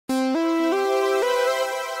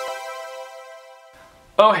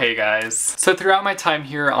Oh hey guys. So throughout my time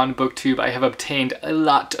here on BookTube, I have obtained a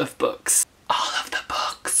lot of books. All of the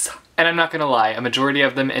books. And I'm not gonna lie, a majority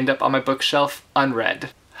of them end up on my bookshelf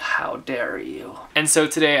unread. How dare you. And so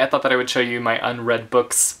today I thought that I would show you my unread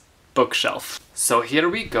books bookshelf. So here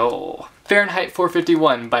we go. Fahrenheit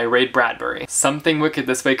 451 by Ray Bradbury. Something Wicked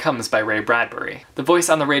This Way Comes by Ray Bradbury. The Voice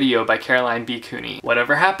on the Radio by Caroline B. Cooney.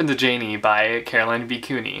 Whatever Happened to Janie by Caroline B.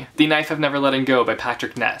 Cooney. The Knife of Never Letting Go by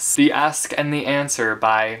Patrick Ness. The Ask and the Answer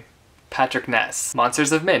by Patrick Ness.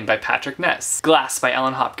 Monsters of Men by Patrick Ness. Glass by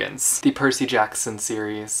Ellen Hopkins. The Percy Jackson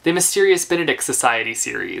series. The Mysterious Benedict Society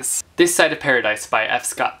series. This Side of Paradise by F.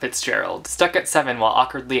 Scott Fitzgerald. Stuck at 7 While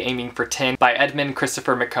Awkwardly Aiming for 10 by Edmund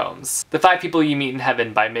Christopher McCombs. The Five People You Meet in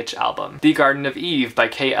Heaven by Mitch Albom. The Garden of Eve by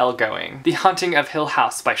K. L. Going. The Haunting of Hill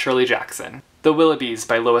House by Shirley Jackson. The Willoughbys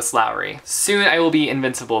by Lois Lowry. Soon I Will Be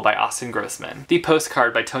Invincible by Austin Grossman. The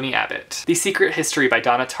Postcard by Tony Abbott. The Secret History by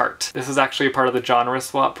Donna Tartt. This is actually a part of the genre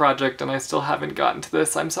swap project and I still haven't gotten to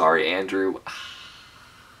this. I'm sorry, Andrew.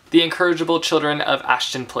 The Incorrigible Children of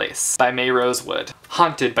Ashton Place by May Rose Wood.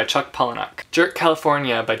 Haunted by Chuck Palahniuk. Jerk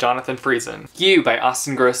California by Jonathan Friesen. You by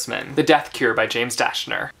Austin Grossman. The Death Cure by James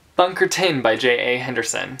Dashner. Bunker 10 by J.A.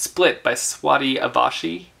 Henderson. Split by Swati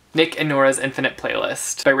Avashi. Nick and Nora's Infinite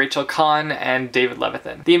Playlist by Rachel Kahn and David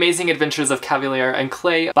Levithan. The Amazing Adventures of Cavalier and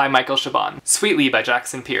Clay by Michael Chabon. Sweetly by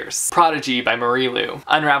Jackson Pierce. Prodigy by Marie Lu.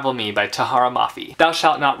 Unravel Me by Tahara Mafi. Thou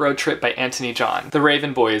Shalt Not Road Trip by Anthony John. The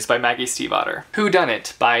Raven Boys by Maggie Stiefvater. Who Done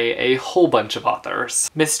It by a whole bunch of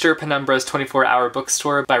authors. Mr. Penumbra's 24-Hour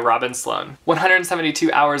Bookstore by Robin Sloan.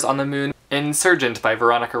 172 Hours on the Moon. Insurgent by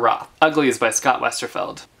Veronica Roth. Uglies by Scott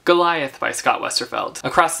Westerfeld. Goliath by Scott Westerfeld.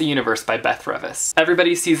 Across the Universe by Beth Revis.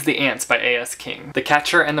 Everybody Sees the Ants by A.S. King. The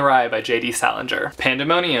Catcher in the Rye by J.D. Salinger.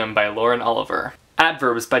 Pandemonium by Lauren Oliver.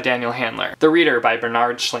 Adverbs by Daniel Handler. The Reader by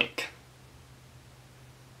Bernard Schlink.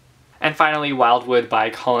 And finally, Wildwood by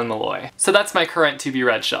Colin Malloy. So that's my current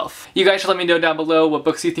to-be-read shelf. You guys should let me know down below what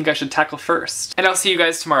books you think I should tackle first. And I'll see you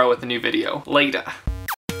guys tomorrow with a new video. Later.